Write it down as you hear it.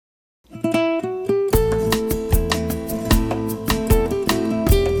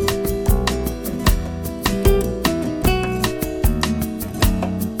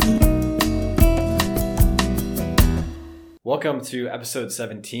Welcome to episode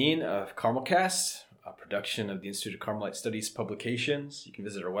 17 of Carmelcast, a production of the Institute of Carmelite Studies Publications. You can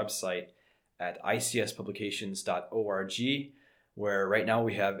visit our website at icspublications.org, where right now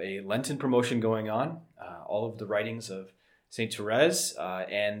we have a Lenten promotion going on. All of the writings of St. Therese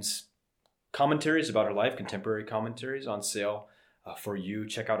and commentaries about her life, contemporary commentaries on sale for you.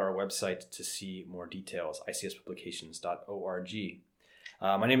 Check out our website to see more details, icspublications.org.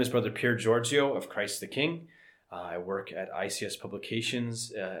 My name is Brother Pierre Giorgio of Christ the King. I work at ICS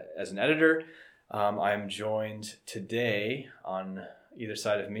Publications as an editor. I'm joined today on either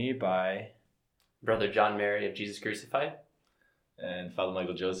side of me by Brother John Mary of Jesus Crucified and Father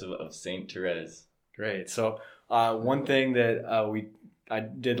Michael Joseph of St. Therese. Great. So one thing that I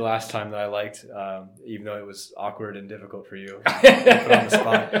did last time that I liked, even though it was awkward and difficult for you, put on the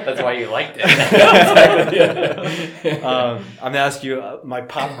spot. That's why you liked it. Exactly, yeah. I'm going to ask you my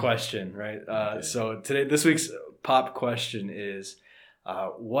pop question, right? Okay. So this week's pop question is,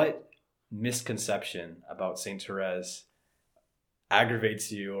 what misconception about St. Therese aggravates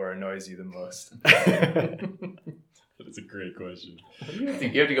you or annoys you the most? That's a great question. You have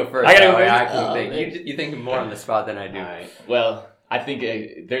to go first. I gotta go I first? can think. You think more on the spot than I do. All right. Well, I think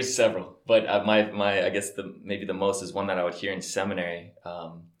there's several, but my I guess maybe the most is one that I would hear in seminary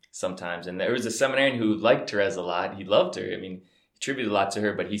sometimes. And there was a seminarian who liked Therese a lot. He loved her. I mean, he attributed a lot to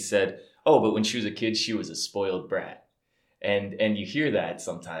her, but he said, "Oh, but when she was a kid, she was a spoiled brat." And you hear that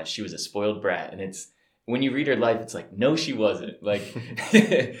sometimes. She was a spoiled brat, and it's when you read her life, it's like, no, she wasn't. Like,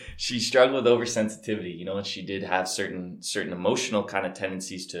 she struggled with oversensitivity, and she did have certain emotional kind of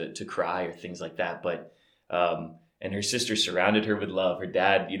tendencies to cry or things like that. But and her sister surrounded her with love. Her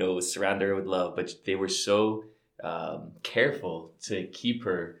dad, surrounded her with love, but they were so careful to keep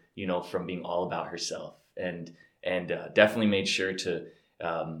her, from being all about herself, and definitely made sure to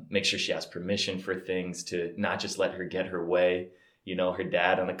make sure she has permission for things, to not just let her get her way. Her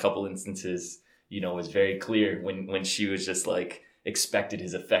dad on a couple instances, was very clear when she was just like expected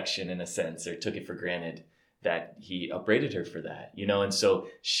his affection in a sense, or took it for granted, that he upbraided her for that, and so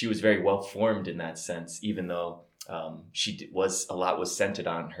she was very well formed in that sense, even though a lot was centered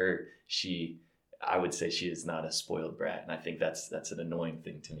on her. I would say she is not a spoiled brat, and I think that's an annoying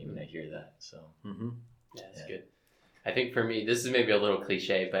thing to me when I hear that. So Yeah, that's good. I think for me, this is maybe a little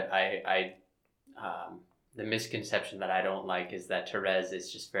cliche, but I the misconception that I don't like is that Therese is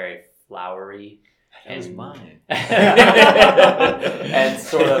just very flowery. That was mine. And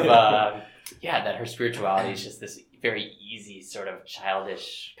sort of, that her spirituality is just this very easy, sort of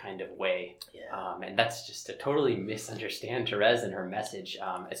childish kind of way. Yeah. And that's just to totally misunderstand Therese and her message.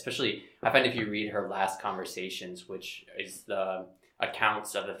 Especially, I find if you read her last conversations, which is the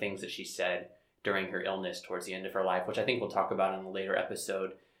accounts of the things that she said during her illness towards the end of her life, which I think we'll talk about in a later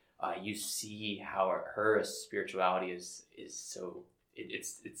episode, you see how her spirituality is so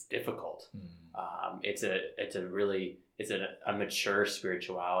it's difficult. It's a mature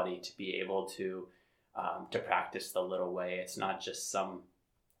spirituality to be able to practice the little way. It's not just some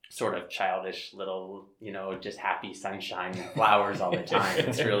sort of childish little, just happy sunshine and flowers all the time.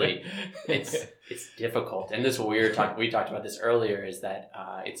 It's really, it's difficult. And this, what we talked about this earlier, is that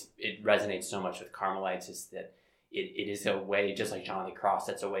it resonates so much with Carmelites, is that it is a way, just like John of the Cross,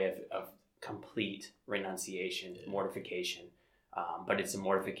 that's a way of complete renunciation, mortification. But it's a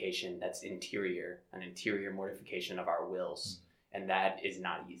mortification that's interior, an interior mortification of our wills. And that is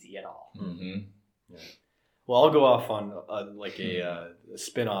not easy at all. Mm-hmm. Yeah. Well, I'll go off on a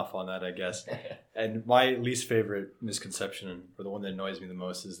spin-off on that, I guess. And my least favorite misconception, or the one that annoys me the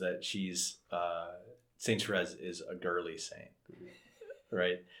most, is that Saint Therese is a girly saint,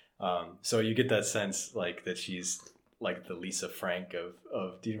 right? So you get that sense like that she's like the Lisa Frank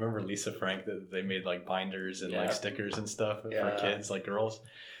of do you remember Lisa Frank, that they made like binders and like stickers and stuff for kids, like girls?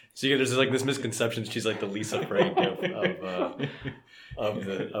 So there's like this misconception she's like the Lisa Frank of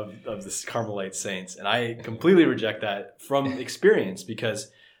the Carmelite saints, and I completely reject that from experience,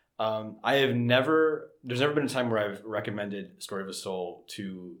 because there's never been a time where I've recommended Story of a Soul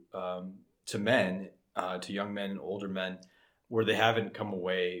to men, to young men and older men, where they haven't come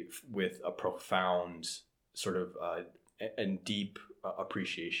away with a profound sort of and deep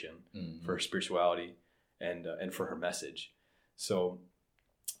appreciation for her spirituality and for her message. So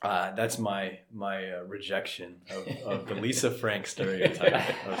that's my rejection of the Lisa Frank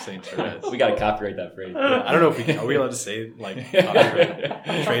stereotype of Saint Therese. We got to copyright that phrase. Yeah, I don't know if we can. Are we allowed to say like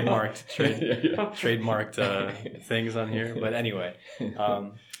trademarked things on here? But anyway,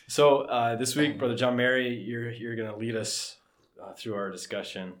 so this week, Brother John Mary, you're going to lead us through our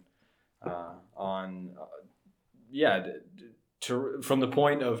discussion on from the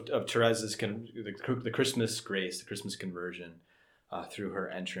point of Therese's the Christmas grace, the Christmas conversion, through her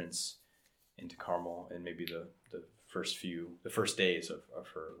entrance into Carmel, and maybe the first days of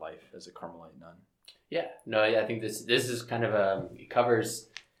her life as a Carmelite nun. Yeah, no, I think this is kind of it covers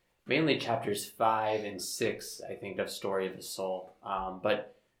mainly chapters 5 and 6, I think, of Story of the Soul.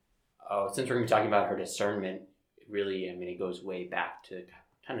 But since we're going to be talking about her discernment, really, I mean, it goes way back to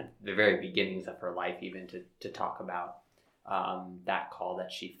kind of the very beginnings of her life, even to talk about that call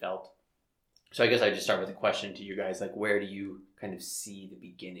that she felt. So I guess I just start with a question to you guys, like, where do you kind of see the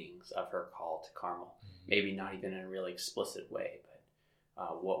beginnings of her call to Carmel? Mm-hmm. Maybe not even in a really explicit way,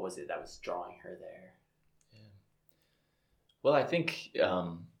 but what was it that was drawing her there? Yeah. Well, I think,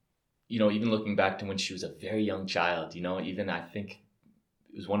 even looking back to when she was a very young child, even I think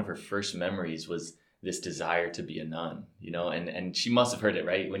it was one of her first memories was this desire to be a nun, and she must have heard it,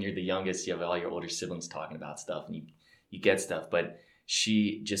 right? When you're the youngest, you have all your older siblings talking about stuff and you get stuff, but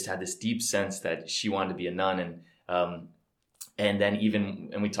she just had this deep sense that she wanted to be a nun. And then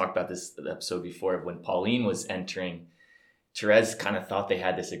and we talked about this episode before, when Pauline was entering, Therese kind of thought they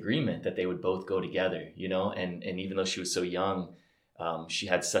had this agreement that they would both go together, and even though she was so young, she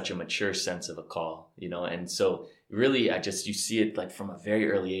had such a mature sense of a call, and so really you see it like from a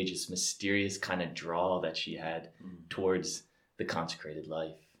very early age, this mysterious kind of draw that she had towards the consecrated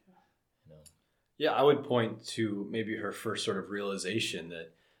life. Yeah, I would point to maybe her first sort of realization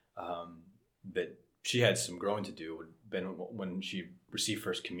that she had some growing to do would have been when she received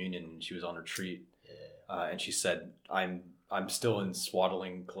First Communion and she was on retreat. Yeah. And she said, I'm still in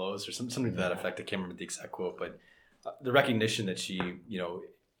swaddling clothes, or something to that effect. I can't remember the exact quote, but the recognition that she,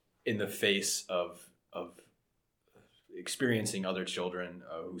 in the face of experiencing other children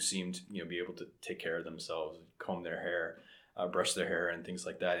who seemed, be able to take care of themselves, comb their hair, brush their hair and things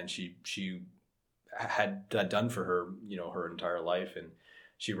like that. And she had that done for her, her entire life. And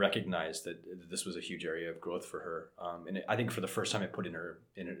she recognized that this was a huge area of growth for her. And I think for the first time it put in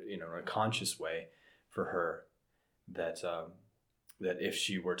a conscious way for her that if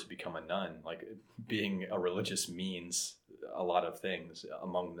she were to become a nun, like being a religious means a lot of things,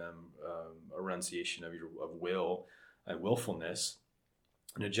 among them a renunciation of will and willfulness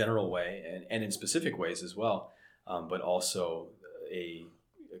in a general way and in specific ways as well, but also a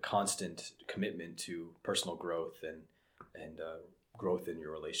constant commitment to personal growth and growth in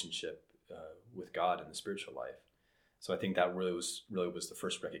your relationship with God and the spiritual life. So I think that really was the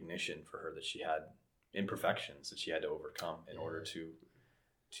first recognition for her that she had imperfections that she had to overcome in order to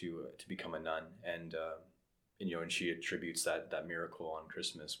become a nun. And she attributes that miracle on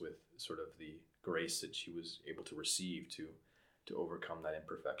Christmas with sort of the grace that she was able to receive to overcome that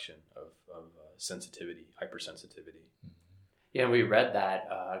imperfection of sensitivity, hypersensitivity. Yeah, we read that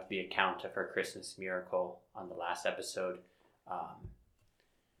the account of her Christmas miracle on the last episode,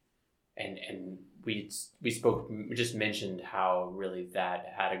 and we just mentioned how really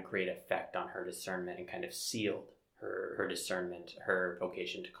that had a great effect on her discernment and kind of sealed her discernment, her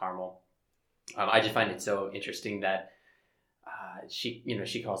vocation to Carmel. I just find it so interesting that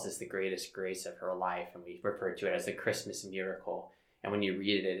she calls this the greatest grace of her life, and we refer to it as the Christmas miracle. And when you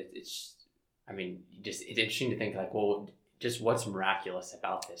read it, it's interesting to think like, well, just what's miraculous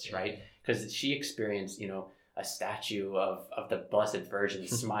about this, right? Because she experienced, a statue of the Blessed Virgin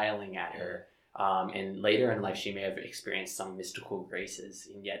smiling at her. And later in life, she may have experienced some mystical graces.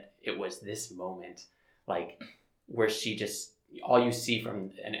 And yet it was this moment, like, where she just, all you see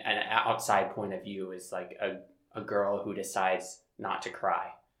from an outside point of view is like a girl who decides not to cry.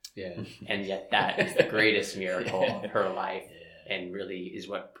 Yeah. And yet that is the greatest miracle of her life. Yeah. And really is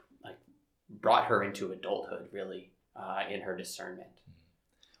what brought her into adulthood, really. In her discernment.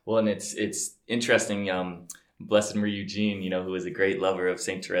 Well, and it's interesting. Blessed Marie Eugene, who was a great lover of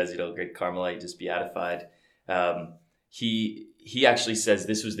Saint Therese, great Carmelite, just beatified. He actually says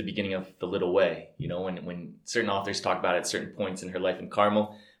this was the beginning of the little way. When certain authors talk about it at certain points in her life in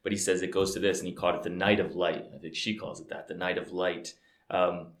Carmel, but he says it goes to this, and he called it the night of light. I think she calls it that, the night of light.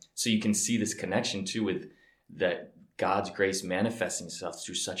 So you can see this connection too with that God's grace manifesting itself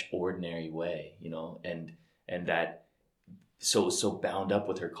through such ordinary way, and that so bound up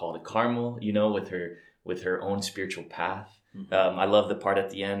with her call to Carmel, with her own spiritual path. Mm-hmm. I love the part at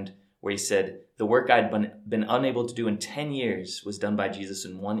the end where he said, the work I'd been unable to do in 10 years was done by Jesus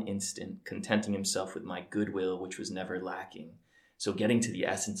in one instant, contenting himself with my goodwill, which was never lacking. So getting to the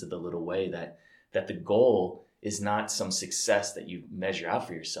essence of the little way, that the goal is not some success that you measure out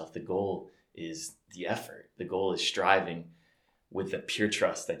for yourself. The goal is the effort. The goal is striving with the pure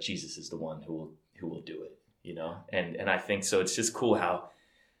trust that Jesus is the one who will do it. And I think so. It's just cool how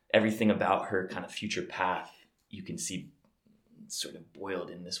everything about her kind of future path, you can see sort of boiled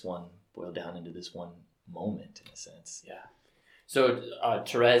down into this one moment in a sense. Yeah. So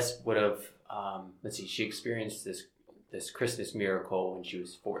Therese would have, she experienced this Christmas miracle when she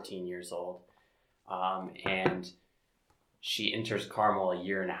was 14 years old. And she enters Carmel a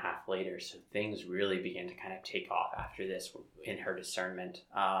year and a half later. So things really begin to kind of take off after this in her discernment.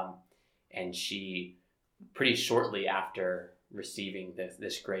 And she, pretty shortly after receiving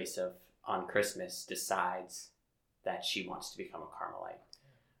this grace on Christmas, decides that she wants to become a Carmelite.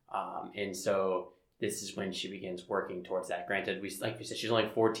 And so this is when she begins working towards that. Granted, like we said, she's only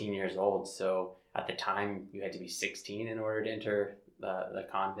 14 years old. So at the time, you had to be 16 in order to enter the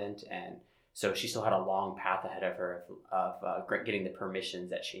convent. And so she still had a long path ahead of her of getting the permissions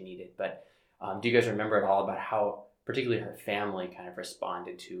that she needed. But do you guys remember at all about how particularly her family kind of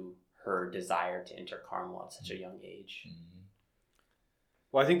responded to her desire to enter Carmel at such a young age? Mm-hmm.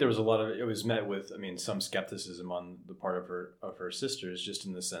 Well, I think there was it was met with, some skepticism on the part of her sisters, just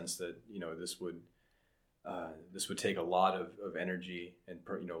in the sense that, this would take a lot of energy and,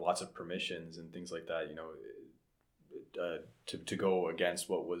 lots of permissions and things like that, to go against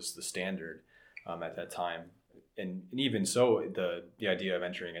what was the standard at that time. And even so, the idea of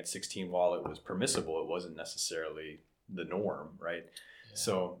entering at 16, while it was permissible, it wasn't necessarily the norm, right? Yeah.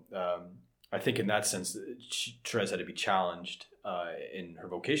 So I think in that sense, Therese had to be challenged, in her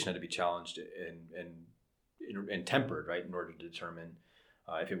vocation had to be challenged and tempered, right, in order to determine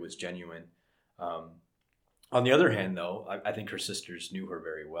if it was genuine. On the other hand, though, I think her sisters knew her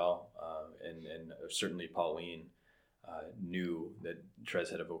very well, and certainly Pauline knew that Therese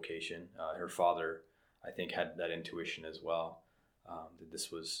had a vocation. Her father, I think, had that intuition as well, that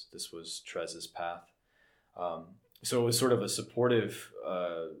this was Therese's path. So it was sort of a supportive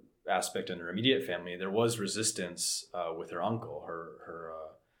aspect in her immediate family. There was resistance with her uncle,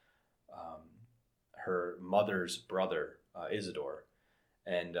 her mother's brother, Isidore,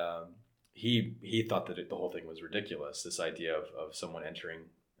 and he thought that the whole thing was ridiculous. This idea of someone entering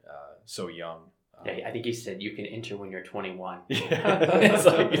so young. Yeah, I think he said you can enter when you're 21. It's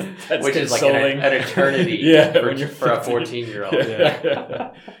like, that's which consoling. Is like an eternity for a 14-year-old.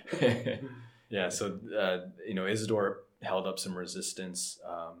 Yeah. So Isidore held up some resistance,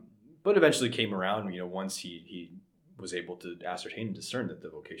 but eventually came around. Once he was able to ascertain and discern that the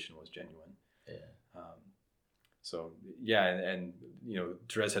vocation was genuine. Yeah. So yeah, and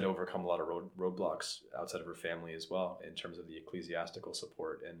Therese had overcome a lot of roadblocks outside of her family as well in terms of the ecclesiastical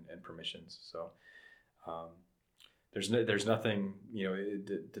support and permissions. So there's nothing,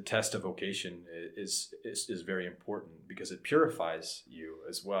 the test of vocation is very important because it purifies you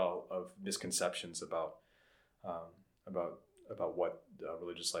as well of misconceptions about what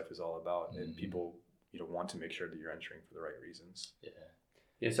religious life is all about. Mm-hmm. And people want to make sure that you're entering for the right reasons.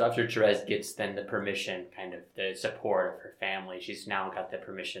 Yeah, so after Therese gets then the permission, kind of the support of her family, she's now got the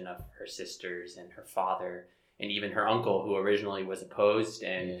permission of her sisters and her father and even her uncle, who originally was opposed.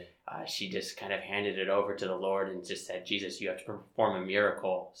 And she just kind of handed it over to the Lord and just said, Jesus, you have to perform a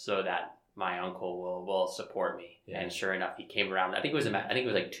miracle so that my uncle will support me. Yeah. And sure enough, he came around. I think it was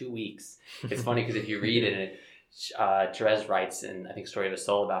like 2 weeks. It's funny because if you read it, Therese writes in, I think, Story of a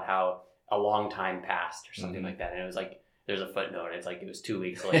Soul about how a long time passed or something like that. And it was like, there's a footnote. It's like it was 2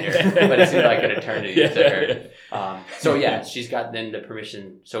 weeks later, but it seemed like an eternity to her. So yeah, she's got then the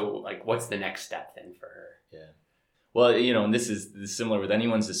permission. So like, what's the next step then for her? Yeah. Well, and this is similar with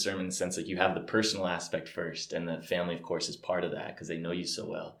anyone's discernment in the sense like you have the personal aspect first, and the family, of course, is part of that because they know you so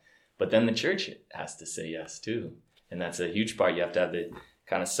well. But then the church has to say yes too, and that's a huge part. You have to have the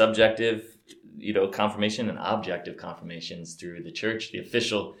kind of subjective, confirmation and objective confirmations through the church,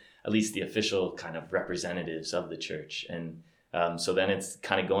 at least the official kind of representatives of the church. And so then it's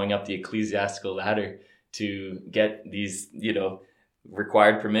kind of going up the ecclesiastical ladder to get these,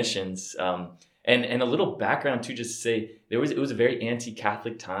 required permissions. And a little background too, just to say it was a very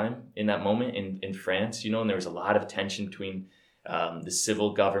anti-Catholic time in that moment in France, and there was a lot of tension between the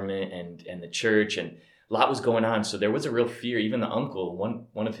civil government and the church, and a lot was going on. So there was a real fear. Even the uncle,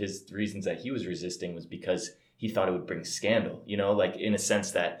 one of his reasons that he was resisting was because he thought it would bring scandal, like in a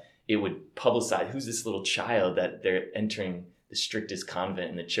sense that it would publicize who's this little child that they're entering the strictest convent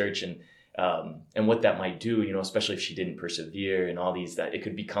in the church, and what that might do, especially if she didn't persevere and all these, that it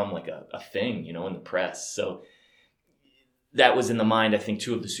could become like a thing, in the press. So that was in the mind, I think,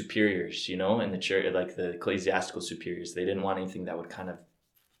 too, of the superiors, and the church, like the ecclesiastical superiors. They didn't want anything that would kind of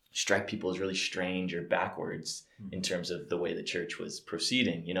strike people as really strange or backwards in terms of the way the church was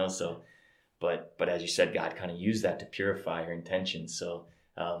proceeding, So, but as you said, God kind of used that to purify her intentions. So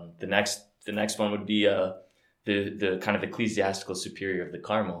the next one would be the kind of ecclesiastical superior of the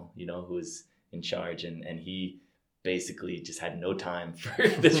Carmel, who was in charge, and he basically just had no time for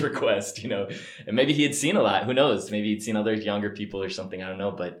this request, you know. And maybe he had seen a lot, who knows, maybe he'd seen other younger people or something, I don't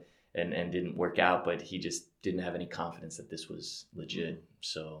know, but and didn't work out, but he just didn't have any confidence that this was legit.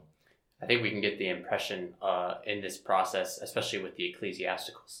 So I think we can get the impression in this process, especially with the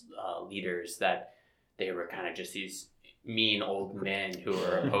ecclesiastical leaders, that they were kind of just these mean old men who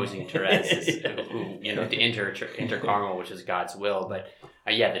were opposing Therese, who, you know, to enter Carmel, which is God's will. But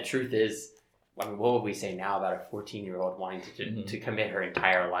yeah, the truth is, I mean, what would we say now about a 14-year-old wanting to commit her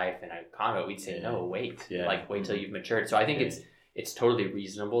entire life in a convent? We'd say, no, wait, wait till you've matured. So I think it's totally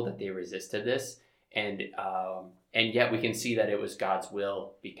reasonable that they resisted this, and yet we can see that it was God's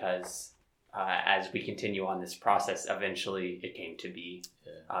will, because as we continue on this process, eventually it came to be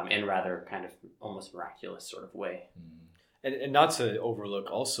in rather kind of almost miraculous sort of way. And not to overlook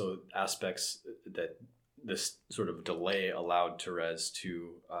also aspects that this sort of delay allowed Therese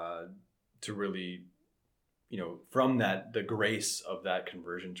to really, you know, from that, the grace of that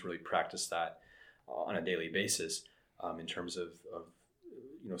conversion, to really practice that on a daily basis, in terms of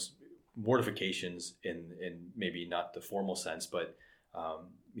you know, mortifications in maybe not the formal sense, but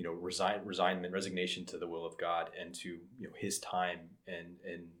you know, resignation to the will of God and to, you know, His time and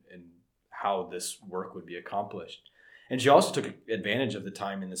how this work would be accomplished. And she also took advantage of the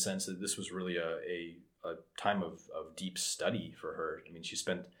time in the sense that this was really a time of deep study for her. I mean, she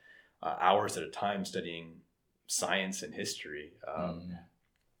spent hours at a time studying science and history,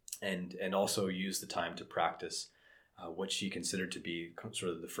 and also used the time to practice what she considered to be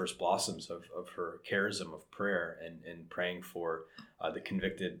sort of the first blossoms of her charism of prayer, and praying for the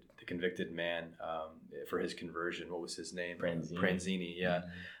convicted man for his conversion. What was his name? Pranzini. Yeah.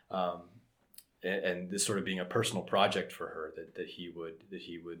 And this sort of being a personal project for her, that he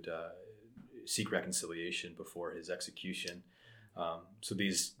would seek reconciliation before his execution. So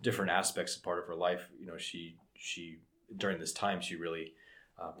these different aspects of part of her life, you know, she during this time, she really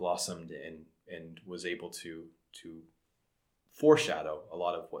blossomed and was able to foreshadow a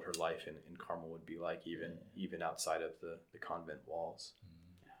lot of what her life in Carmel would be like, even outside of the convent walls.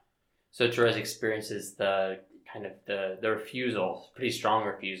 So Therese experiences the kind of the refusal, pretty strong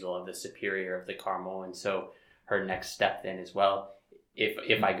refusal of the superior of the Carmel, and so her next step then is, well,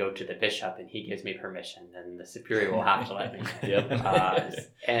 if I go to the bishop and he gives me permission, then the superior will have to let me.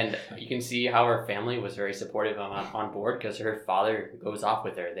 And you can see how her family was very supportive on board, because her father goes off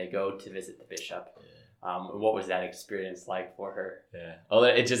with her. They go to visit the bishop. What was that experience like for her? Yeah. Well,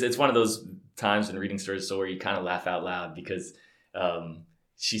 it's one of those times in reading stories so where you kind of laugh out loud, because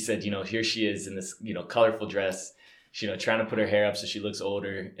she said, you know, here she is in this, you know, colorful dress, you know, trying to put her hair up so she looks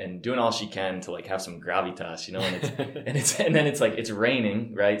older and doing all she can to like have some gravitas, you know, and then it's like, it's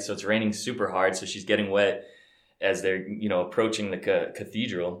raining, right? So it's raining super hard. So she's getting wet as they're, you know, approaching the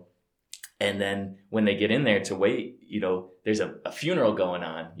cathedral. And then when they get in there to wait, you know, there's a funeral going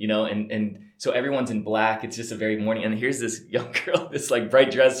on, you know, and so everyone's in black. It's just a very mourning. And here's this young girl, this like bright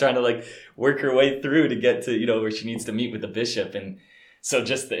dress, trying to like work her way through to get to, you know, where she needs to meet with the bishop. And so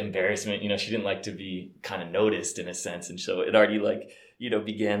just the embarrassment, you know, she didn't like to be kind of noticed in a sense. And so it already like, you know,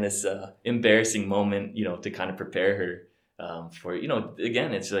 began this embarrassing moment, you know, to kind of prepare her for, you know,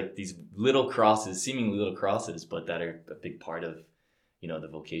 again, it's like these little crosses, seemingly little crosses, but that are a big part of, you know, the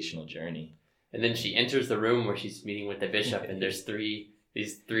vocational journey. And then she enters the room where she's meeting with the bishop, and there's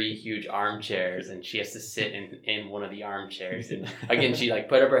these three huge armchairs, and she has to sit in one of the armchairs. And again, she like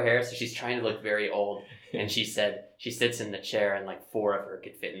put up her hair, so she's trying to look very old. And she said she sits in the chair, and like four of her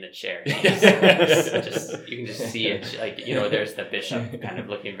could fit in the chair. You can just see it, like, you know, there's the bishop kind of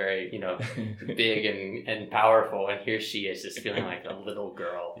looking very, you know, big and powerful, and here she is just feeling like a little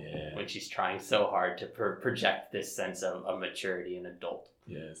girl when she's trying so hard to project this sense of maturity and adult.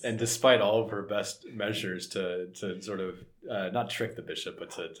 Yes. And despite all of her best measures to sort of not trick the bishop,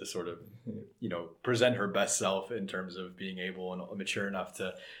 but to sort of, you know, present her best self in terms of being able and mature enough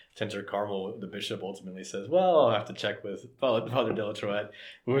to enter Carmel, the bishop ultimately says, well, I'll have to check with Father de la Troette,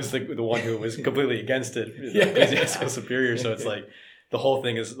 who was the one who was completely against it, the ecclesiastical superior. So it's like the whole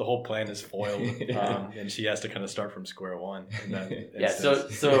plan is foiled, and she has to kind of start from square one. So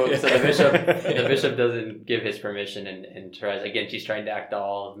the bishop doesn't give his permission, and Therese, again, she's trying to act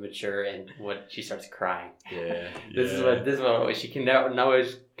all mature, and she starts crying. This is what she can now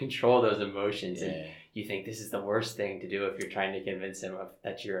always control those emotions, and you think this is the worst thing to do if you're trying to convince him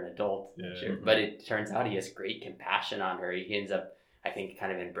that you're an adult. But it turns out he has great compassion on her. He ends up, I think,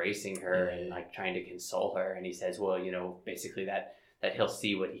 kind of embracing her and like trying to console her, and he says, well, you know, basically that he'll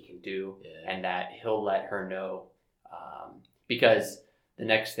see what he can do, and that he'll let her know, because the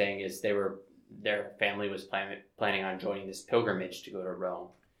next thing is their family was planning on joining this pilgrimage to go to Rome,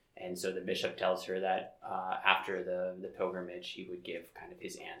 And so the bishop tells her that after the pilgrimage, he would give kind of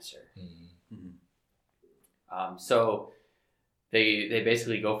his answer. So they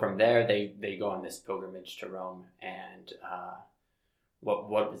basically go from there. They go on this pilgrimage to Rome. And what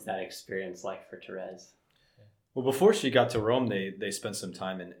was that experience like for Therese? Well, before she got to Rome, they spent some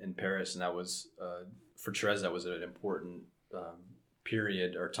time in Paris, and that was for Therese, that was an important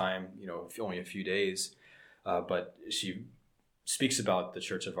period or time. Only a few days, but she speaks about the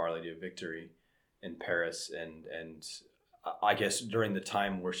Church of Our Lady of Victory in Paris, and I guess during the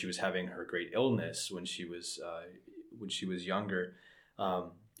time where she was having her great illness, when she was younger,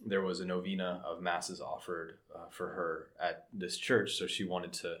 there was a novena of masses offered for her at this church. So she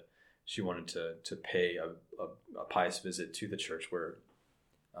wanted to pay a pious visit to the church where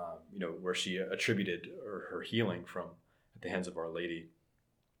she attributed her healing from at the hands of Our Lady.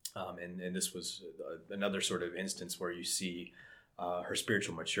 And this was another sort of instance where you see her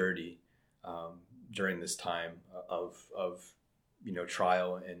spiritual maturity during this time of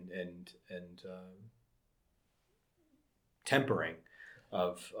trial and tempering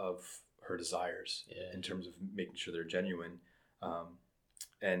of her desires in terms of making sure they're genuine.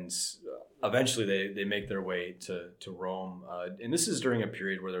 And eventually they make their way to Rome. And this is during a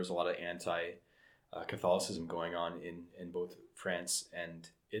period where there's a lot of anti-Catholicism going on in both France and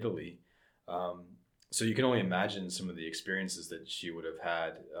Italy. So you can only imagine some of the experiences that she would have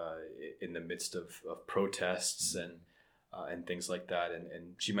had in the midst of protests and things like that.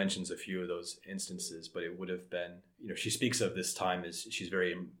 And she mentions a few of those instances, but it would have been, she speaks of this time as she's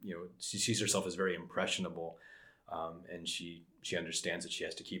very, she sees herself as very impressionable. And she understands that she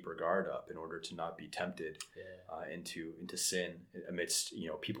has to keep her guard up in order to not be tempted into sin amidst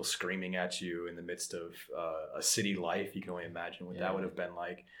people screaming at you in the midst of a city life. You can only imagine what that would have been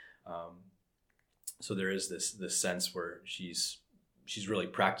like. So there is this sense where she's really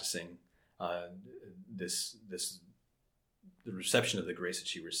practicing the reception of the grace that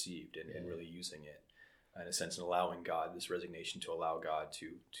she received and really using it in a sense, and allowing God, this resignation to allow God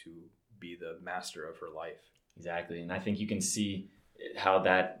to be the master of her life. Exactly. And I think you can see how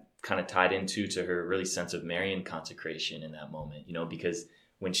that kind of tied into her really sense of Marian consecration in that moment, because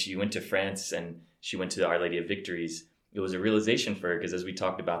when she went to France and she went to Our Lady of Victories, it was a realization for her, because as we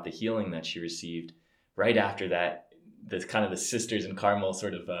talked about the healing that she received, right after that, the sisters in Carmel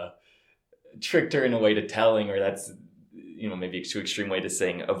sort of tricked her in a way to telling her that's, maybe a too extreme way to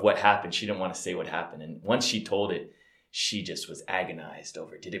saying of what happened. She didn't want to say what happened. And once she told it, she just was agonized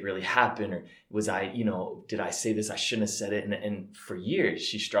over, did it really happen? Or was I, did I say this? I shouldn't have said it. And for years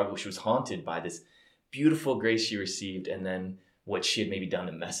she struggled. She was haunted by this beautiful grace she received, and then what she had maybe done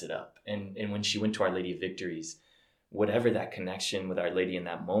to mess it up. And when she went to Our Lady of Victories, whatever that connection with Our Lady in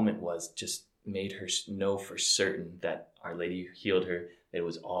that moment was, just made her know for certain that Our Lady healed her, that it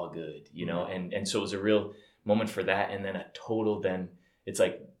was all good, and so it was a real moment for that. And then it's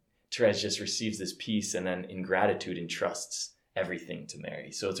like Therese just receives this peace, and then in gratitude entrusts everything to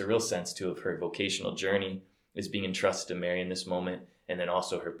Mary. So it's a real sense too of her vocational journey is being entrusted to Mary in this moment. And then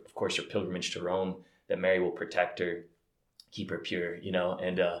also her pilgrimage to Rome, that Mary will protect her, keep her pure,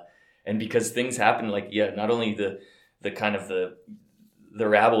 and because things happen, not only the kind of the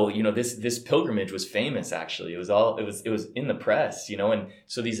rabble, this pilgrimage was famous. Actually, it was in the press, and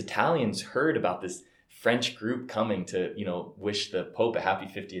so these Italians heard about this French group coming to, wish the Pope a happy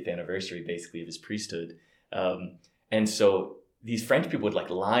 50th anniversary, basically, of his priesthood. And so these French people would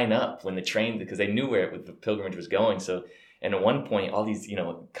line up when the train, because they knew where the pilgrimage was going. So, and at one point, all these,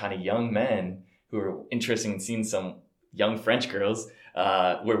 kind of young men who were interested in seeing some young French girls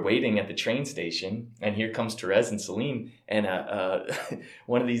were waiting at the train station. And here comes Therese and Celine. And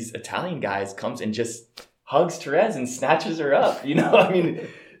one of these Italian guys comes and just hugs Therese and snatches her up,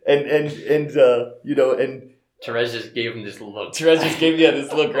 And Therese just gave him this look. Therese just gave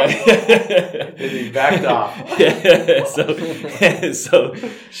this look, right? And he backed off. So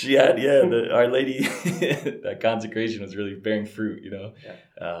she had, Our Lady, that consecration was really bearing fruit,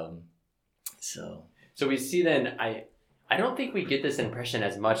 So we see then, I don't think we get this impression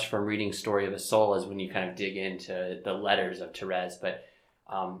as much from reading Story of a Soul as when you kind of dig into the letters of Therese, but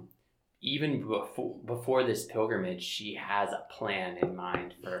even before this pilgrimage, she has a plan in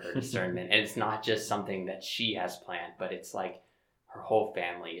mind for her discernment. And it's not just something that she has planned, but it's like her whole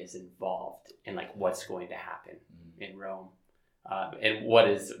family is involved in what's going to happen in Rome. And what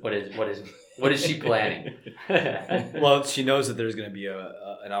is she planning? Well, she knows that there's going to be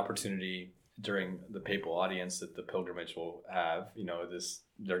an opportunity during the papal audience that the pilgrimage will have.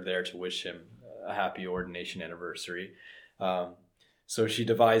 They're there to wish him a happy ordination anniversary. So she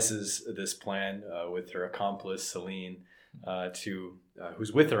devises this plan with her accomplice Celine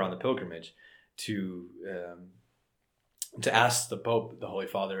who's with her on the pilgrimage, to ask the Pope, the Holy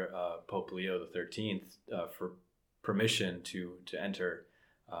Father, Pope Leo XIII, for permission to enter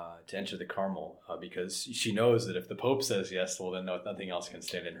the Carmel, because she knows that if the Pope says yes, well then nothing else can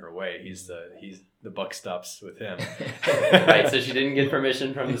stand in her way. He's the buck stops with him. Right. So she didn't get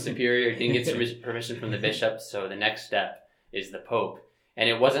permission from the superior, didn't get permission from the bishop. So the next step is the Pope, and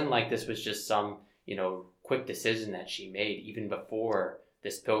it wasn't like this was just some quick decision that she made. Even before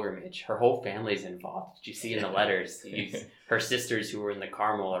this pilgrimage, her whole family's involved. Did you see in the letters? Her sisters who were in the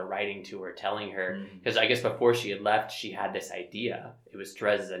Carmel are writing to her, telling her, because I guess before she had left, she had this idea. It was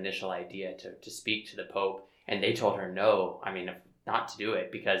Therese's initial idea to speak to the Pope, and they told her no, not to do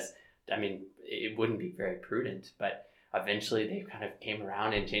it, because, it wouldn't be very prudent. But eventually they kind of came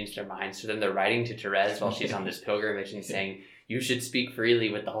around and changed their minds. So then they're writing to Therese while she's on this pilgrimage and saying, you should speak freely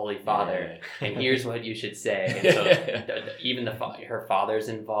with the Holy Father, and here's what you should say. And so even her father's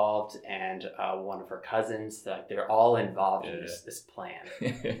involved, and one of her cousins, they're all involved in this plan.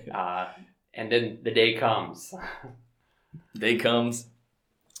 And then the day comes.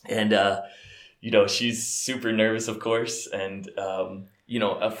 And she's super nervous, of course, and I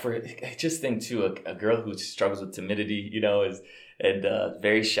just think too, a girl who struggles with timidity, is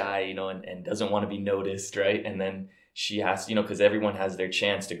very shy, and doesn't want to be noticed, right? And then she has, because everyone has their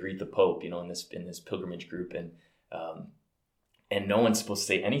chance to greet the Pope, in this pilgrimage group, and no one's supposed to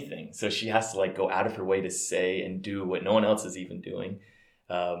say anything, so she has to go out of her way to say and do what no one else is even doing,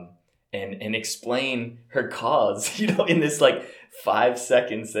 and explain her cause, in this 5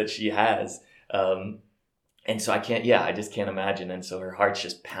 seconds that she has. And so I just can't imagine. And so her heart's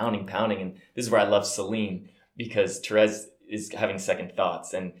just pounding. And this is where I love Celine, because Therese is having second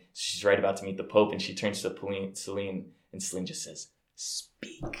thoughts, and she's right about to meet the Pope, and she turns to Celine, and Celine just says,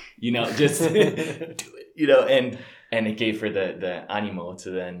 speak, just do it, and it gave her the animo to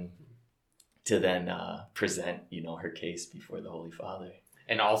then present, her case before the Holy Father.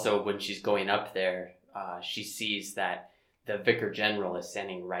 And also when she's going up there, she sees that the Vicar General is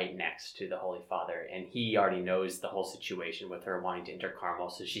standing right next to the Holy Father, and he already knows the whole situation with her wanting to enter Carmel.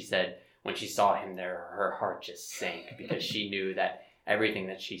 So she said when she saw him there, her heart just sank, because she knew that everything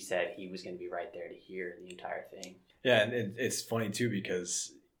that she said, he was going to be right there to hear the entire thing. Yeah, and it's funny too,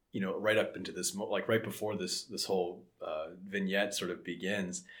 because right up into this, right before this whole vignette sort of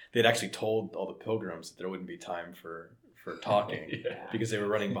begins, they'd actually told all the pilgrims that there wouldn't be time for talking because they were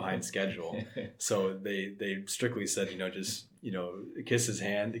running behind schedule. So they strictly said, just, kiss his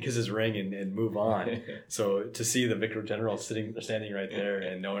hand, kiss his ring, and move on. So to see the Vicar General standing right there,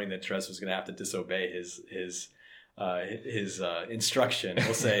 and knowing that Therese was going to have to disobey his instruction,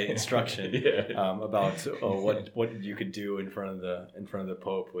 we'll say instruction, about what you could do in front of the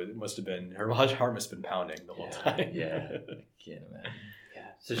Pope, it must have been, her heart must have been pounding the whole time. Yeah, I can't imagine.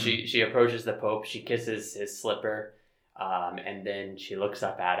 Yeah. So she approaches the Pope, she kisses his slipper. And then she looks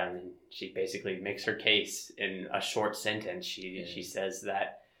up at him, and she basically makes her case in a short sentence. She says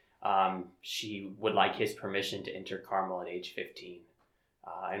that she would like his permission to enter Carmel at age 15.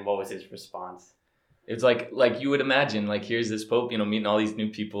 And what was his response? It's like you would imagine, here's this Pope, meeting all these new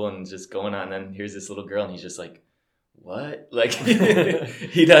people and just going on, and then here's this little girl, and he's just like, what?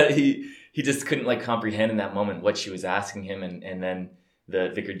 He just couldn't comprehend in that moment what she was asking him, and then the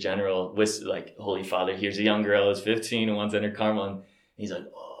Vicar General was like, Holy Father, here's a young girl who's 15 who wants to enter Carmel. And he's like,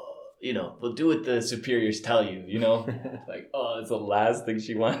 we'll do what the superiors tell you, it's the last thing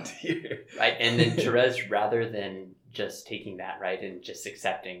she wanted to hear. Right. And then Therese, rather than just taking that, right, and just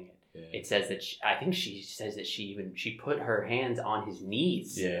accepting it, it says that she says that she put her hands on his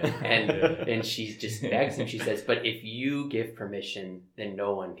knees. Yeah. And she just begs him. She says, but if you give permission, then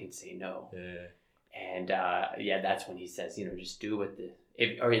no one can say no. Yeah. And that's when he says, just do what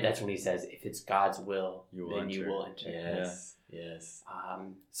that's when he says, if it's God's will, you will enter. Yes.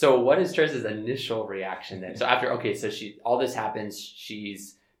 So what is Therese's initial reaction then? So all this happens,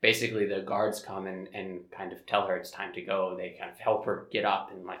 she's basically, the guards come and kind of tell her it's time to go. They kind of help her get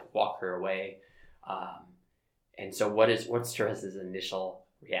up and walk her away. And so what's Therese's initial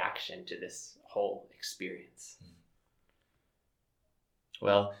reaction to this whole experience?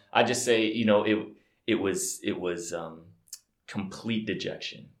 Well, I just say, it was complete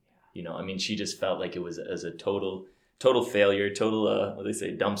dejection. She just felt like it was as a total failure, total what they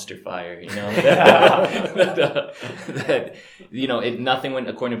say, dumpster fire. Nothing went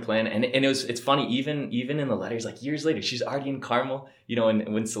according to plan, and it's funny, even in the letters, years later, she's already in Carmel.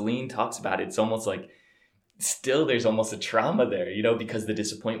 And when Celine talks about it, it's almost like still there's almost a trauma there, because the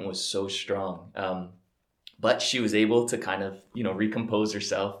disappointment was so strong. But she was able to kind of recompose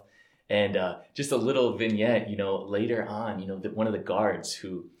herself. And just a little vignette, later on, one of the guards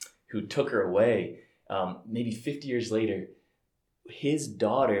who took her away, maybe 50 years later, his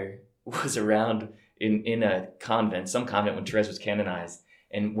daughter was around in a convent, some convent when Therese was canonized.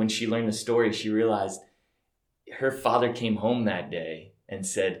 And when she learned the story, she realized her father came home that day and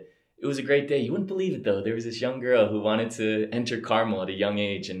said, it was a great day. You wouldn't believe it, though. There was this young girl who wanted to enter Carmel at a young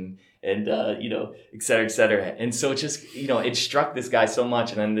age and et cetera, et cetera. And so it just, it struck this guy so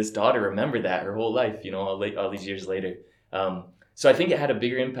much. And then this daughter remembered that her whole life, all these years later. So I think it had a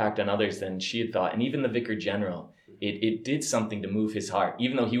bigger impact on others than she had thought. And even the vicar general, it did something to move his heart,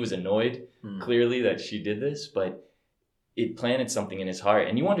 even though he was annoyed clearly that she did this, but it planted something in his heart.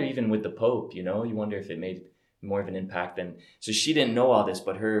 And you wonder, even with the Pope, you wonder if it made more of an impact than, so she didn't know all this,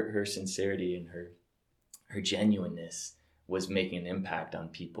 but her sincerity and her genuineness was making an impact on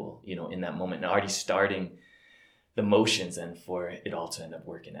people, in that moment, and already starting the motions and for it all to end up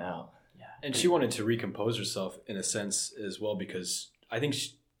working out. Yeah. And she wanted to recompose herself in a sense as well, because I think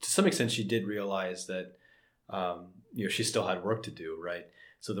to some extent she did realize that, she still had work to do, right?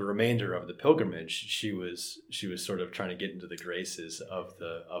 So the remainder of the pilgrimage, she was sort of trying to get into the graces of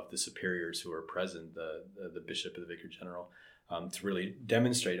the superiors who were present, the bishop and the vicar general, to really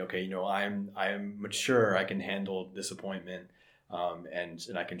demonstrate, okay, I am mature, I can handle disappointment,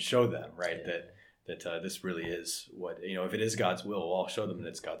 and I can show them, right, that this really is what, if it is God's will, I'll show them that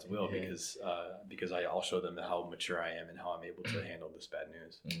it's God's will, because I'll show them how mature I am and how I'm able to handle this bad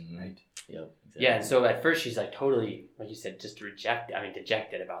news. Mm-hmm. Right. Yep. Exactly. Yeah. And so at first she's like totally, like you said, just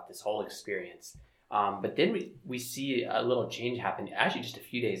dejected about this whole experience. But then we see a little change happen. Actually, just a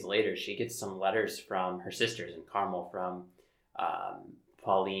few days later, she gets some letters from her sisters in Carmel, from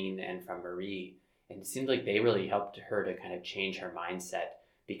Pauline and from Marie. And it seemed like they really helped her to kind of change her mindset,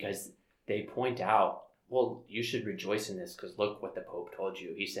 because they point out, well, you should rejoice in this because look what the Pope told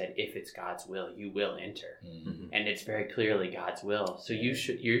you. He said, if it's God's will, you will enter. Mm-hmm. And it's very clearly God's will. So you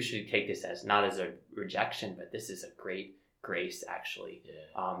should take this as not as a rejection, but this is a great grace, actually,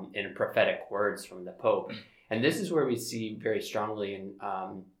 in prophetic words from the Pope. And this is where we see very strongly in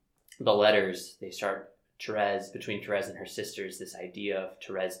the letters, they start between Therese and her sisters, this idea of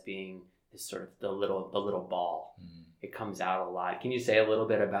Therese being this sort of the little ball. Mm-hmm. It comes out a lot. Can you say a little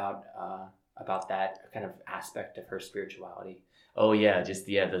bit about that kind of aspect of her spirituality? Oh yeah, just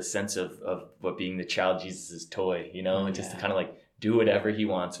the sense of what being the child Jesus' toy, and just to kind of like do whatever he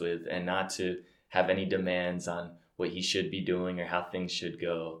wants with, and not to have any demands on what he should be doing or how things should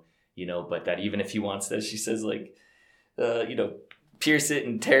go, but that even if he wants this, she says like, pierce it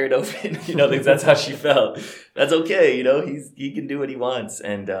and tear it open, that's how she felt. That's okay, he can do what he wants.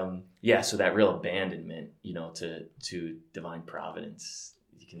 And so that real abandonment, to divine providence,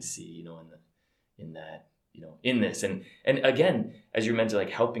 you can see, in that, in this. And again, as you mentioned, like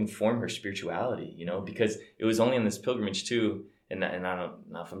helping form her spirituality, because it was only in this pilgrimage too, and I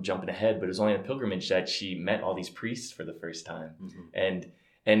don't know if I'm jumping ahead, but it was only in a pilgrimage that she met all these priests for the first time. Mm-hmm.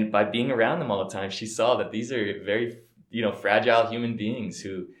 And by being around them all the time, she saw that these are very, fragile human beings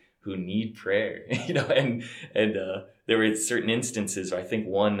who need prayer, and there were certain instances, or I think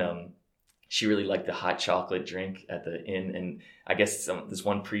one, she really liked the hot chocolate drink at the inn, and I guess this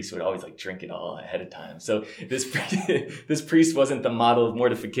one priest would always like drink it all ahead of time. So this priest wasn't the model of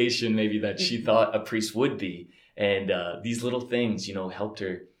mortification maybe that she thought a priest would be. And these little things, helped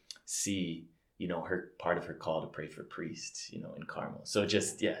her see, her part of her call to pray for priests, in Carmel. So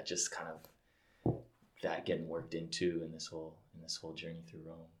just kind of that getting worked into in this whole journey through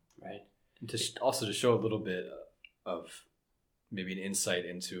Rome. Right. And to show a little bit of maybe an insight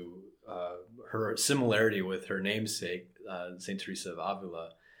into her similarity with her namesake, Saint Teresa of Avila,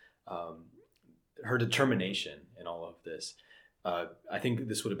 her determination in all of this. I think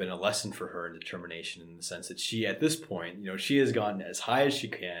this would have been a lesson for her in determination, in the sense that she, at this point, she has gone as high as she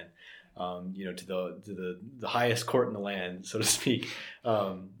can, to the highest court in the land, so to speak,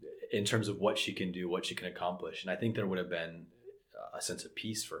 in terms of what she can do, what she can accomplish. And I think there would have been a sense of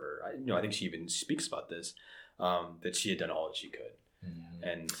peace for her. I think she even speaks about this, that she had done all that she could. Mm-hmm.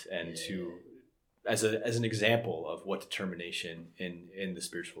 And to, as an example of what determination in the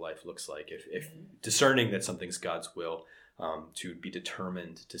spiritual life looks like, if discerning that something's God's will, to be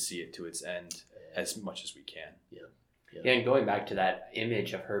determined to see it to its end as much as we can. Yeah, and going back to that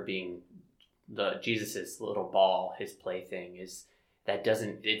image of her being Jesus's little ball, his plaything, it's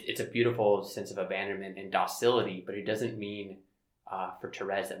a beautiful sense of abandonment and docility, but it doesn't mean for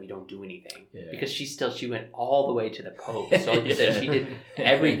Therese that we don't do anything, because she went all the way to the Pope. So like you said, she did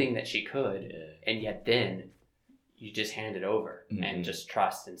everything that she could, and yet then you just hand it over and just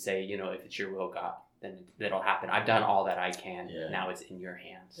trust and say, if it's your will, God, then it'll happen. I've done all that I can. Yeah. Now it's in your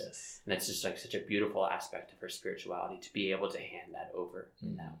hands. Yes. And it's just like such a beautiful aspect of her spirituality to be able to hand that over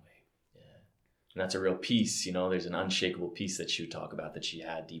in that way. Yeah. And that's a real peace, you know, there's an unshakable peace that she would talk about that she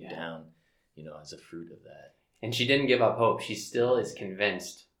had deep down, you know, as a fruit of that. And she didn't give up hope. She still is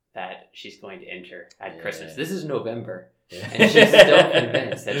convinced that she's going to enter at Christmas. This is November. Yeah. And she's still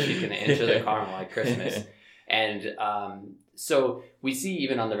convinced that she's going to enter the Carmel at Christmas. And so we see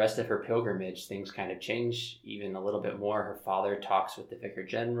even on the rest of her pilgrimage, things kind of change even a little bit more. Her father talks with the vicar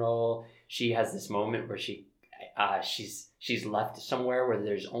general. She has this moment where she's left somewhere where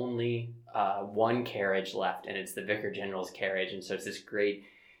there's only one carriage left, and it's the vicar general's carriage. And so it's this great,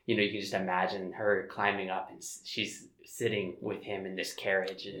 you know, you can just imagine her climbing up, and she's sitting with him in this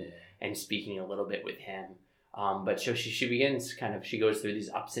carriage and speaking a little bit with him. But so she begins she goes through these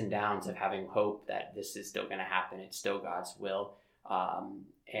ups and downs of having hope that this is still going to happen. It's still God's will.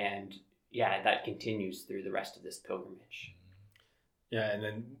 And that continues through the rest of this pilgrimage. Yeah. And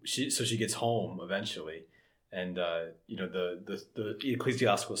then she gets home eventually. And, you know, the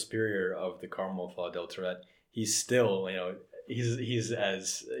ecclesiastical superior of the Carmel of Father Del Tourette, he's still, you know, he's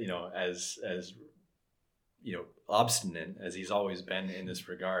as, you know, as, you know, obstinate as he's always been in this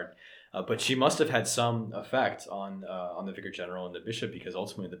regard. But she must have had some effect on the vicar general and the bishop, because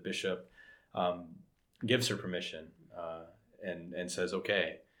ultimately the bishop gives her permission and says,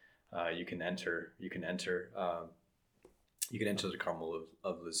 okay, you can enter the Carmel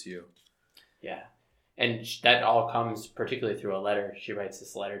of Lisieux. Yeah. And that all comes particularly through a letter. She writes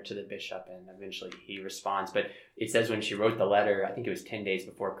this letter to the bishop, and eventually he responds. But it says when she wrote the letter, I think it was 10 days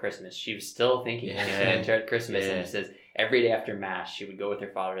before Christmas, she was still thinking she could enter at Christmas. And it says every day after Mass, she would go with her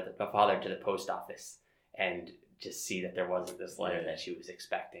father to the post office and just see that there wasn't this letter that she was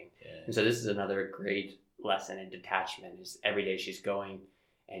expecting. Yeah. And so this is another great lesson in detachment, is every day she's going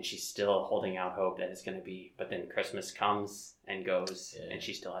and she's still holding out hope that it's going to be. But then Christmas comes and goes, and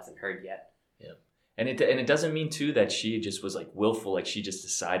she still hasn't heard yet. Yeah. And it doesn't mean too that she just was like willful, like she just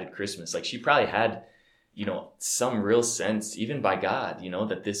decided Christmas. Like she probably had, you know, some real sense, even by God, you know,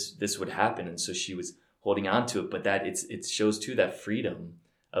 that this would happen, and so she was holding on to it. But that it shows too that freedom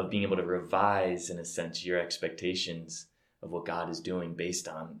of being able to revise, in a sense, your expectations of what God is doing based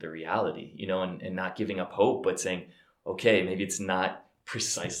on the reality, you know, and not giving up hope, but saying, okay, maybe it's not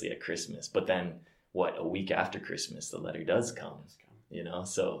precisely at Christmas, but then a week after Christmas, the letter does come, you know.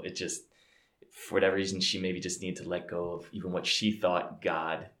 So it just, for whatever reason, she maybe just needed to let go of even what she thought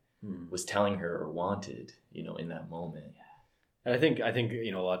God was telling her or wanted, you know, in that moment. And I think,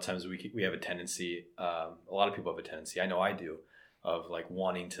 you know, a lot of times we have a tendency, a lot of people have a tendency, I know I do, of like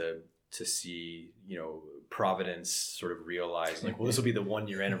wanting to see, you know, Providence sort of realize, like, well, this will be the 1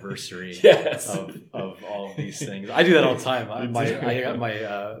 year anniversary of all of these things. I do that all the time. I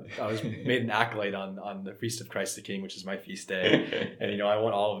was made an acolyte on the Feast of Christ the King, which is my feast day, and you know, I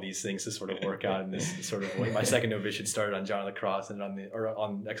want all of these things to sort of work out in this sort of way. My second novitiate started on John of the Cross and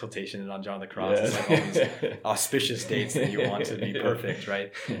on Exaltation and on John of the Cross. It's like all these auspicious dates that you want to be perfect,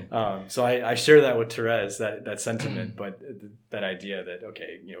 right? So I share that with Therese, that sentiment, but that idea that,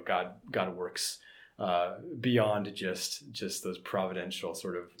 okay, you know, God works beyond just those providential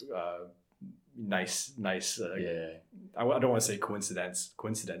sort of nice I don't want to say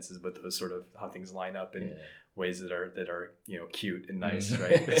coincidences, but those sort of how things line up in ways that are you know, cute and nice,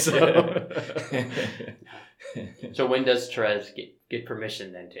 right? So when does Therese get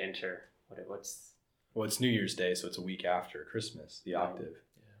permission then to enter? Well, it's New Year's Day, so it's a week after Christmas, the octave.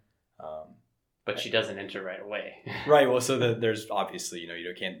 But she doesn't enter right away. Right. Well, so there's obviously, you know,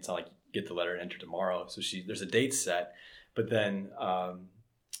 you can't, it's not like get the letter and enter tomorrow. So there's a date set, but then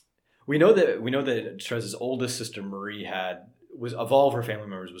we know that Therese's oldest sister Marie was of all of her family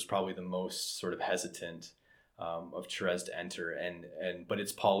members was probably the most sort of hesitant of Therese to enter, but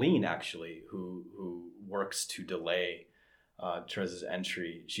it's Pauline actually who works to delay Therese's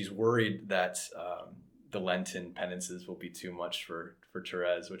entry. She's worried that the Lenten penances will be too much for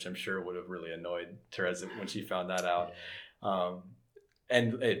Therese, which I'm sure would have really annoyed Therese when she found that out.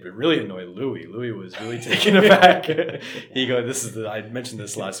 And it really annoyed Louis. Louis was really taken aback. I mentioned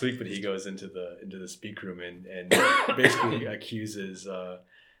this last week, but he goes into the speak room and basically accuses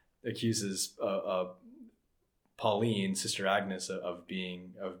Pauline, Sister Agnes, of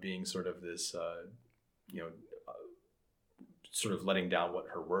being sort of this, you know, sort of letting down what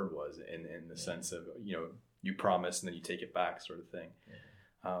her word was in the sense of, you know, you promise and then you take it back, sort of thing.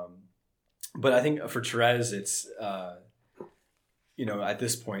 But I think for Therese, it's you know, at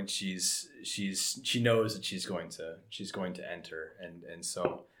this point she knows that she's going to enter, and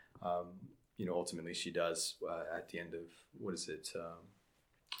so you know, ultimately she does at the end of, what is it,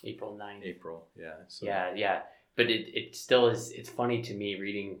 April 9th. April, yeah. So. Yeah. But it still is, it's funny to me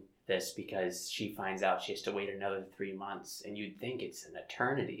reading this because she finds out she has to wait another 3 months, and you'd think it's an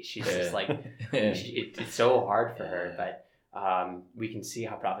eternity. She's just like, it's so hard for her, but we can see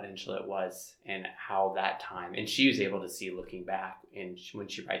how providential it was and how that time, and she was able to see looking back, and when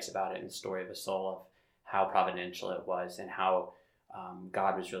she writes about it in the Story of a Soul, of how providential it was and how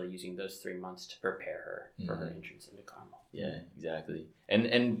God was really using those 3 months to prepare her for her entrance into Carmel. Yeah, exactly.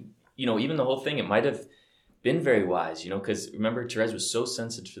 And even the whole thing, it might have been very wise, because remember, Therese was so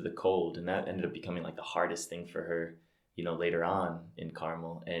sensitive to the cold, and that ended up becoming like the hardest thing for her, later on in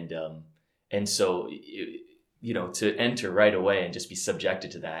Carmel. And so, to enter right away and just be subjected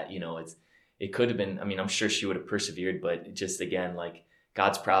to that, it could have been, I'm sure she would have persevered, but just again, like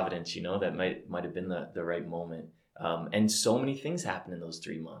God's providence, that might have been the right moment. And so many things happened in those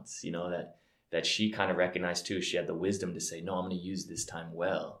 3 months, that she kind of recognized too. She had the wisdom to say, no, I'm going to use this time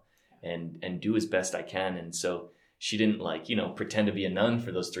well and do as best I can. And so she didn't pretend to be a nun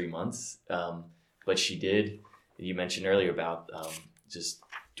for those 3 months. But she did, you mentioned earlier about just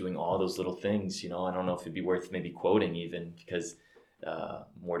doing all those little things, I don't know if it'd be worth maybe quoting even, because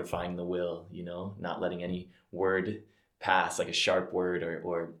mortifying the will, not letting any word pass, like a sharp word,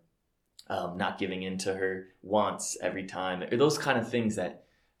 or not giving in to her wants every time, or those kind of things that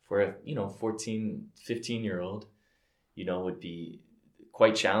for a 14, 15-year-old, would be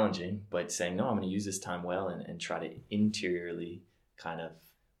quite challenging. But saying, no, I'm going to use this time well and try to interiorly kind of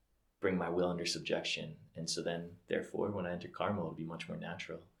bring my will under subjection. And so then, therefore, when I enter Carmel, it'll be much more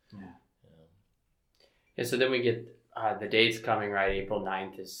natural. Yeah, so then we get the dates coming, right? April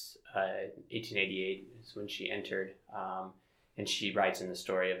 9th is 1888 is when she entered. And she writes in the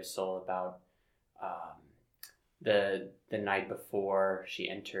Story of a Soul about the night before she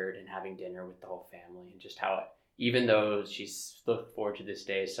entered and having dinner with the whole family, and just how, even though she's looked forward to this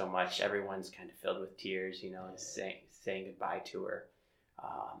day so much, everyone's kind of filled with tears, and saying goodbye to her.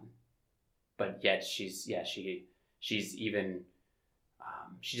 But yet she's even,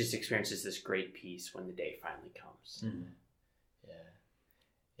 she just experiences this great peace when the day finally comes. Mm-hmm.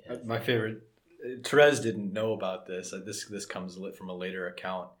 Yeah. My favorite, Therese didn't know about this. This comes from a later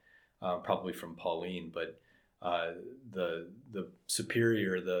account, probably from Pauline, but the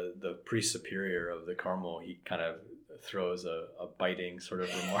superior, the priest superior of the Carmel, he kind of throws a biting sort of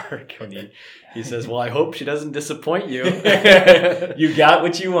remark when he says, "Well, I hope she doesn't disappoint you." You got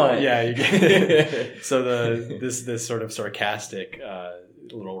what you want. Yeah. You get, so this sort of sarcastic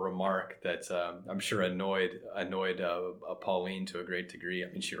little remark that I'm sure annoyed Pauline to a great degree. I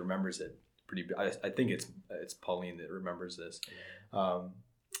mean, she remembers it pretty. I think it's Pauline that remembers this,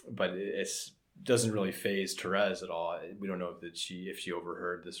 but it's doesn't really faze Therese at all. We don't know if she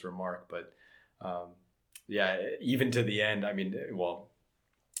overheard this remark, but even to the end,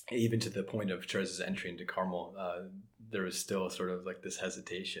 even to the point of Therese's entry into Carmel, there was still sort of like this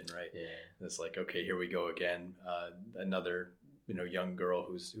hesitation, right? Yeah. It's like, okay, here we go again, another young girl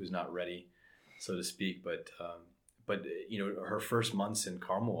who's not ready, so to speak. But her first months in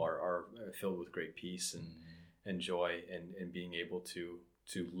Carmel are filled with great peace and joy, and being able to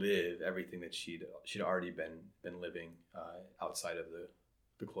live everything that she'd already been living outside of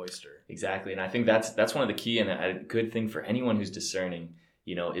the cloister. Exactly. And I think that's one of the key, and a good thing for anyone who's discerning,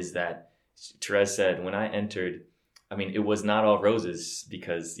 is that Therese said, when I entered, it was not all roses,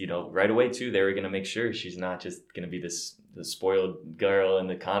 because, right away too, they were going to make sure she's not just going to be the spoiled girl in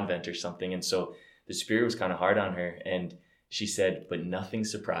the convent or something. And so the Spirit was kind of hard on her, and she said, but nothing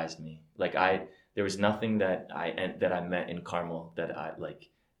surprised me. Like there was nothing that I met in Carmel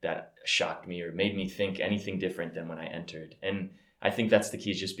that shocked me or made me think anything different than when I entered. And I think that's the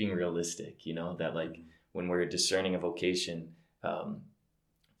key, is just being realistic, that when we're discerning a vocation,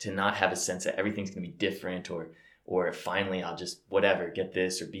 to not have a sense that everything's going to be different, or finally I'll just get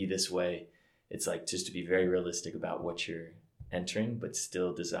this or be this way. It's like just to be very realistic about what you're entering, but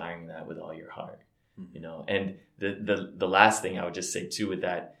still desiring that with all your heart, And the last thing I would just say too with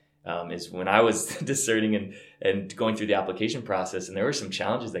that, is when I was discerning and going through the application process, and there were some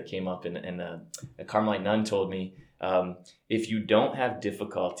challenges that came up, and a Carmelite nun told me, if you don't have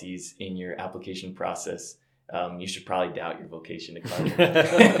difficulties in your application process, you should probably doubt your vocation to Carmel.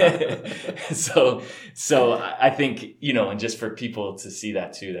 So I think, and just for people to see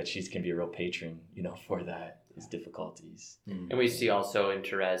that too, that she can be a real patron, for that, is difficulties. And we see also in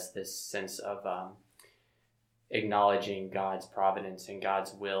Therese this sense of acknowledging God's providence and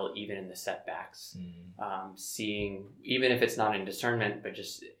God's will, even in the setbacks. Seeing, even if it's not in discernment, but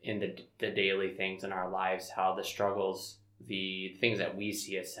just in the daily things in our lives, how the struggles, the things that we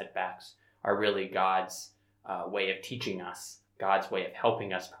see as setbacks, are really God's way of teaching us God's way of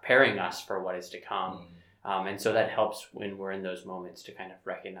helping us, preparing us for what is to come. And so that helps when we're in those moments to kind of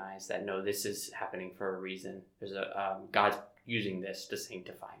recognize that, no, this is happening for a reason. There's God's using this to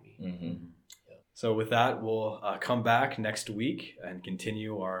sanctify me. Mm-hmm. So with that, we'll come back next week and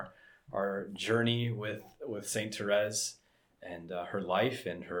continue our journey with Saint Therese and her life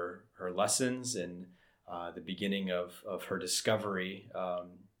and her lessons and the beginning of her discovery,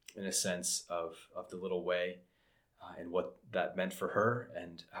 in a sense, of the little way and what that meant for her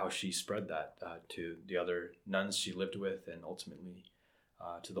and how she spread that to the other nuns she lived with and ultimately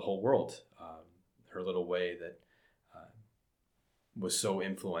to the whole world. Her little way that was so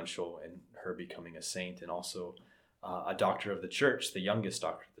influential in her becoming a saint and also a doctor of the church, the youngest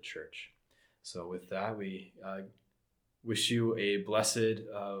doctor of the church. So with that, we wish you a blessed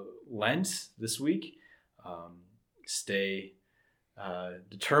Lent this week. Stay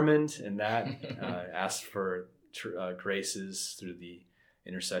determined in that. Ask for graces through the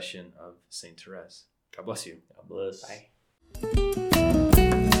intercession of Saint Therese. God bless you. God bless. Bye.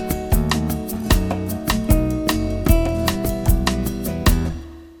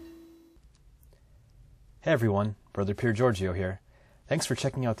 Hey everyone, Brother Pier Giorgio here. Thanks for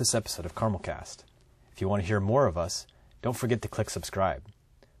checking out this episode of Carmelcast. If you want to hear more of us, don't forget to click subscribe.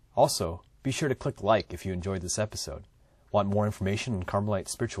 Also, be sure to click like if you enjoyed this episode. Want more information on Carmelite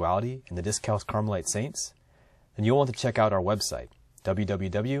spirituality and the Discalced Carmelite Saints? Then you'll want to check out our website,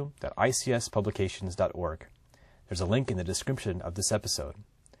 www.icspublications.org. There's a link in the description of this episode.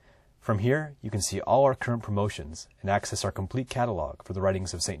 From here, you can see all our current promotions and access our complete catalog for the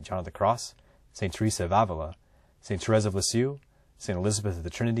writings of St. John of the Cross, St. Teresa of Avila, St. Therese of Lisieux, St. Elizabeth of the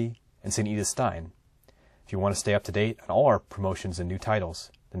Trinity, and St. Edith Stein. If you want to stay up to date on all our promotions and new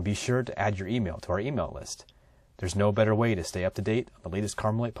titles, then be sure to add your email to our email list. There's no better way to stay up to date on the latest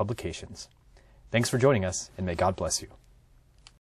Carmelite publications. Thanks for joining us, and may God bless you.